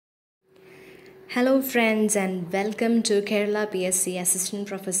Hello, friends, and welcome to Kerala PSC Assistant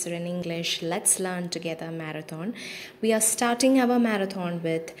Professor in English. Let's Learn Together marathon. We are starting our marathon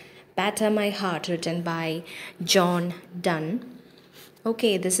with Batter My Heart, written by Donne.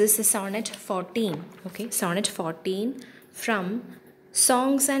 Okay, this is the sonnet 14. Okay, sonnet 14 from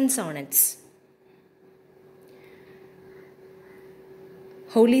Songs and Sonnets.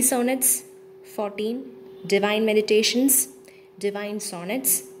 Holy Sonnets 14, Divine Meditations, Divine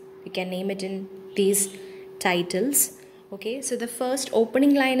Sonnets. We can name it in these titles. Okay, so the first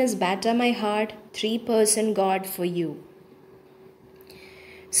opening line is Batter my heart, 3% God for you.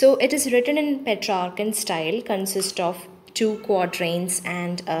 So it is written in Petrarchan style, consists of 2 quatrains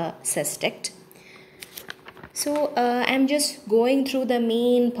and a sestet. So I'm just going through the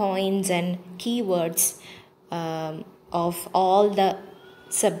main points and keywords of all the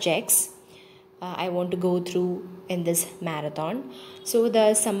subjects I want to go through in this marathon. So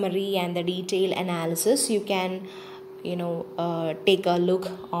the summary and the detailed analysis you can take a look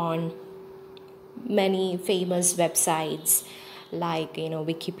on many famous websites like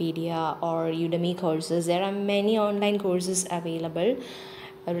Wikipedia or Udemy courses. There are many online courses available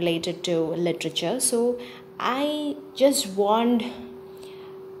related to literature. So I just want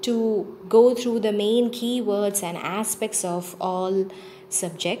to go through the main keywords and aspects of all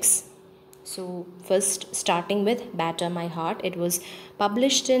subjects. So first, starting with Batter My Heart, it was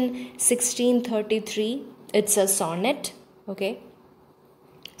published in 1633. It's a sonnet. Okay,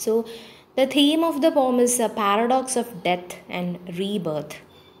 so the theme of the poem is a paradox of death and rebirth.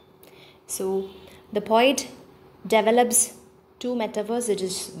 So the poet develops 2 metaphors. It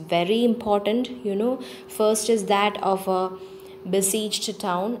is very important. First is that of a besieged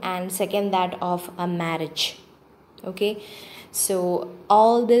town, and second that of a marriage. Okay, so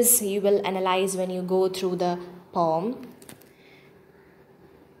all this you will analyze when you go through the poem.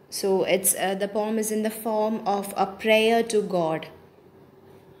 So it's the poem is in the form of a prayer to God,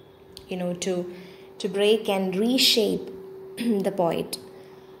 to break and reshape the poet.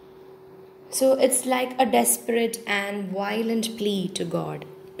 So it's like a desperate and violent plea to God.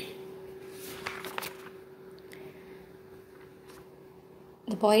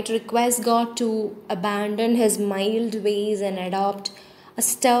 The poet requests God to abandon his mild ways and adopt a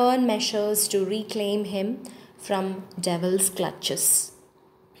stern measures to reclaim him from devil's clutches.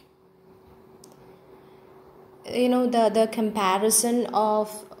 The comparison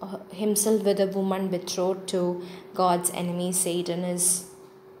of himself with a woman betrothed to God's enemy Satan is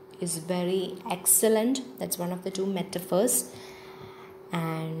very excellent. That's one of the 2 metaphors.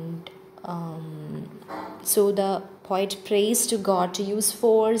 And so the poet prays to God to use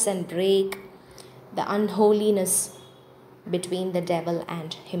force and break the unholiness between the devil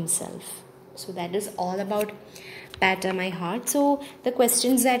and himself. So that is all about Batter My Heart. So the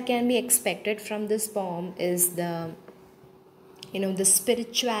questions that can be expected from this poem is the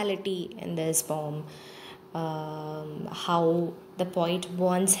spirituality in this poem, how the poet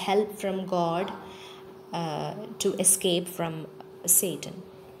wants help from God to escape from Satan.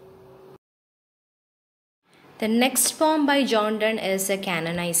 The next poem by Donne is a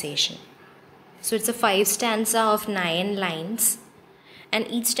Canonization. So it's a 5 stanza of 9 lines, and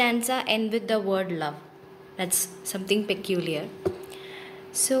each stanza ends with the word love. That's something peculiar.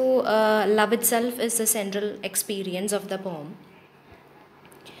 So love itself is the central experience of the poem.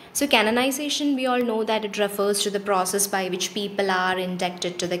 So canonization, we all know that it refers to the process by which people are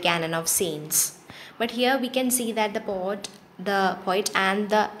inducted to the canon of saints. But here we can see that the poet and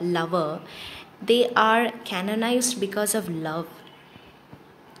the lover, they are canonized because of love.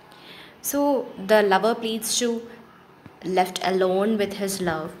 So the lover pleads to left alone with his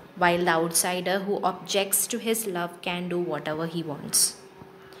love, while the outsider who objects to his love can do whatever he wants.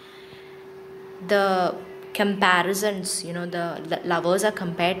 The comparisons, the lovers are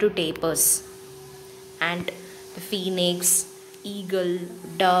compared to tapers and the phoenix, eagle,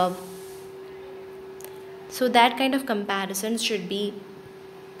 dove. So that kind of comparisons should be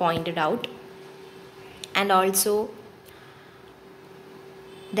pointed out. And also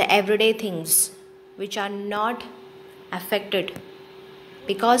the everyday things which are not affected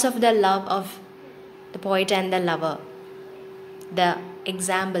because of the love of the poet and the lover. The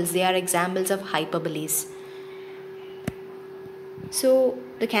examples, they are examples of hyperboles. So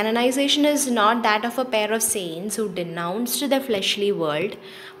the canonization is not that of a pair of saints who denounced the fleshly world,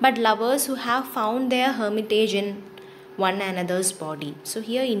 but lovers who have found their hermitage in one another's body. So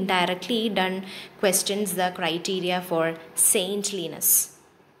here indirectly Donne questions the criteria for saintliness.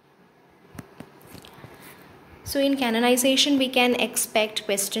 So in canonization we can expect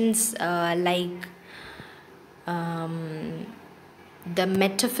questions like the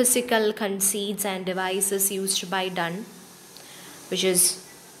metaphysical conceits and devices used by Donne, which is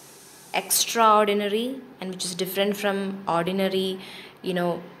extraordinary and which is different from ordinary,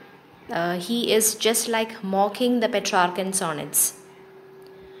 he is just like mocking the Petrarchan sonnets.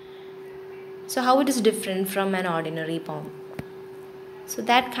 So how it is different from an ordinary poem? So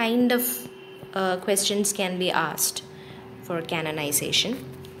that kind of questions can be asked for canonization.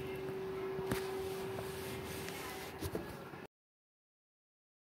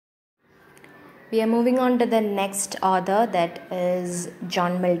 We are moving on to the next author, that is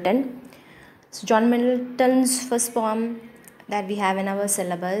John Milton. So John Milton's first poem that we have in our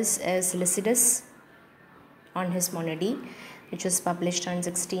syllabus is Lycidas on his monody, which was published on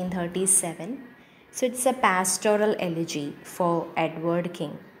 1637. So it's a pastoral elegy for Edward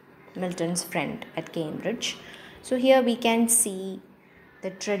King, Milton's friend at Cambridge. So here we can see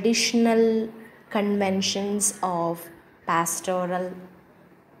the traditional conventions of pastoral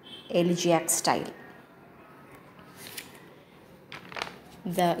elegiac style.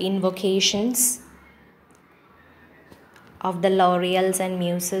 The invocations of the laurels and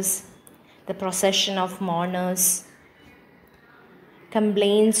muses, the procession of mourners,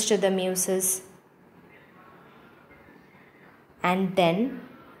 complaints to the muses, and then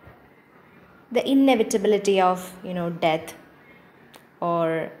the inevitability of death,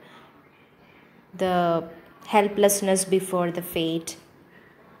 or the helplessness before the fate.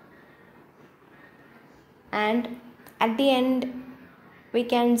 And at the end, we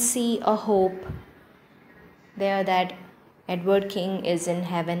can see a hope there that Edward King is in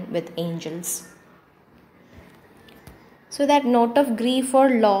heaven with angels. So that note of grief or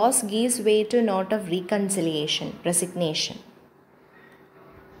loss gives way to a note of reconciliation, resignation.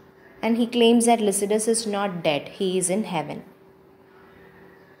 And he claims that Lycidas is not dead, he is in heaven.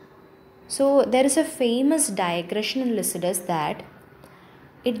 So there is a famous digression in Lycidas that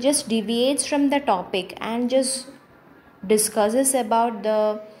it just deviates from the topic and just discusses about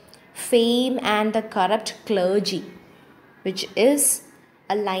the fame and the corrupt clergy, which is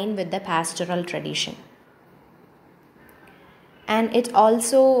aligned with the pastoral tradition. And it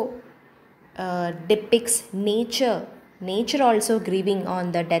also depicts nature also grieving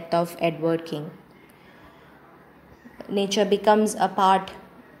on the death of Edward King. Nature becomes a part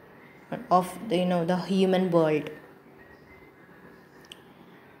of the human world.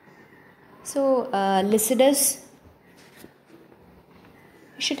 So Lycidas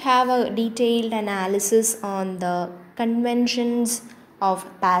should have a detailed analysis on the conventions of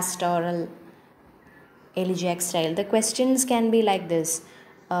pastoral elegiac style. The questions can be like this,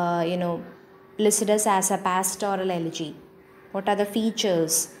 Lycidas as a pastoral elegy. What are the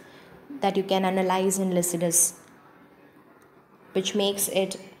features that you can analyze in Lycidas which makes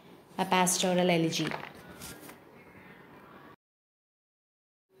it a pastoral elegy?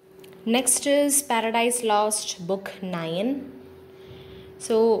 Next is Paradise Lost, Book 9.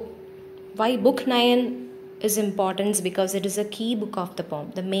 So why Book 9 is important? Because it is a key book of the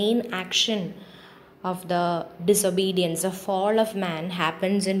poem. The main action of the disobedience, the fall of man,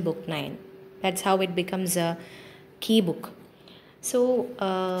 happens in Book 9. That's how it becomes a key book. So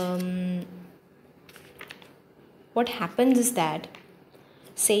what happens is that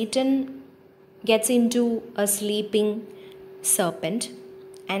Satan gets into a sleeping serpent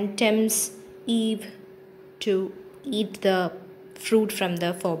and tempts Eve to eat the fruit from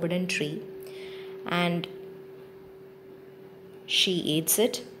the forbidden tree, and she eats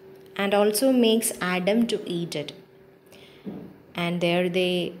it and also makes Adam to eat it, and there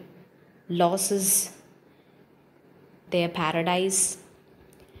they loses their paradise.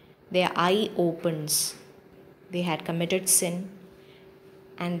 Their eye opens, they had committed sin,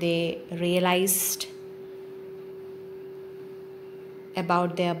 and they realized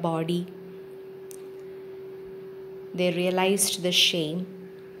about their body. They realized the shame,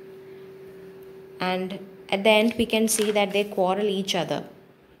 and at the end we can see that they quarrel each other.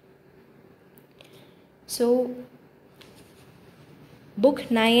 So Book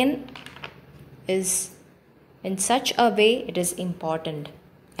 9 is in such a way it is important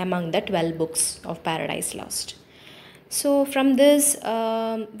among the 12 books of Paradise Lost. So from this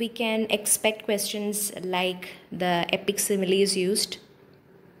we can expect questions like the epic similes used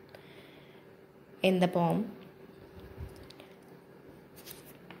in the poem.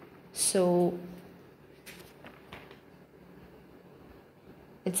 So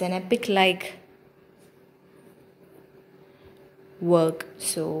it's an epic like work,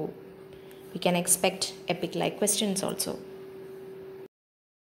 so we can expect epic like questions also.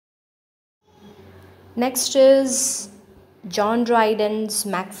 Next is John Dryden's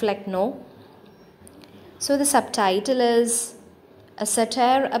Flecknoe. So the subtitle is A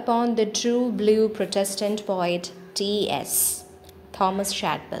satire upon the true blue Protestant poet T.S. Thomas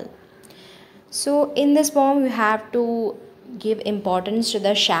Shadwell. So, in this poem, we have to give importance to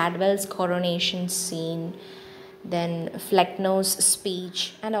the Shadwell's coronation scene, then Flecknoe's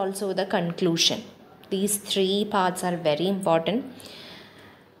speech, and also the conclusion. These three parts are very important.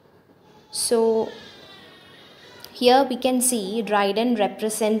 So, here we can see Dryden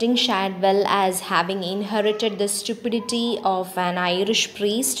representing Shadwell as having inherited the stupidity of an Irish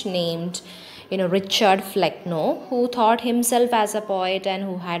priest named, Richard Flecknoe, who thought himself as a poet and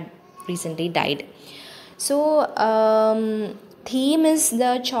who had recently died. So, theme is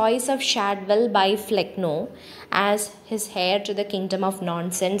the choice of Shadwell by Flecknoe as his heir to the kingdom of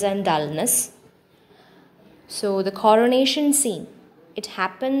nonsense and dullness. So, the coronation scene, it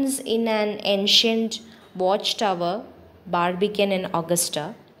happens in an ancient watchtower, Barbican in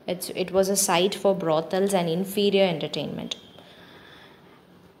Augusta. It was a site for brothels and inferior entertainment.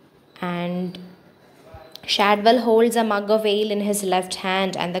 And Shadwell holds a mug of ale in his left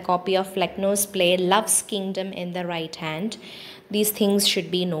hand and the copy of Flecknoe's play Love's Kingdom in the right hand. These things should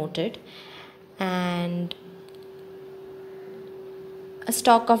be noted. And a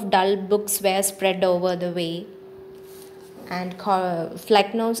stock of dull books were spread over the way. And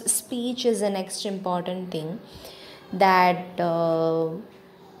Flecknoe's speech is the next important thing, that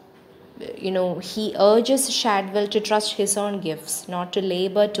he urges Shadwell to trust his own gifts, not to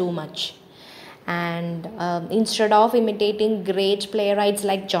labor too much, and instead of imitating great playwrights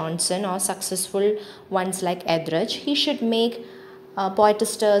like Johnson or successful ones like Etheridge, he should make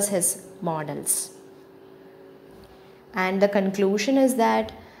poetasters his models. And the conclusion is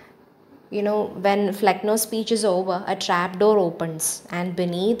that when Flecknoe's speech is over, a trapdoor opens and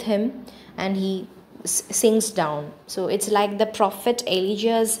beneath him, and he sinks down. So it's like the prophet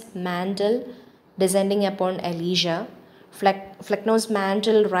Elijah's mantle descending upon Elijah. Flecknoe's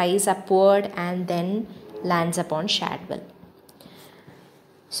mantle rises upward and then lands upon Shadwell.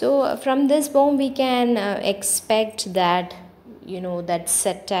 So from this poem we can expect that that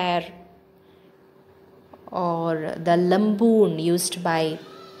satire or the lampoon used by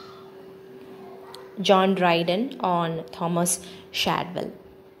John Dryden on Thomas Shadwell.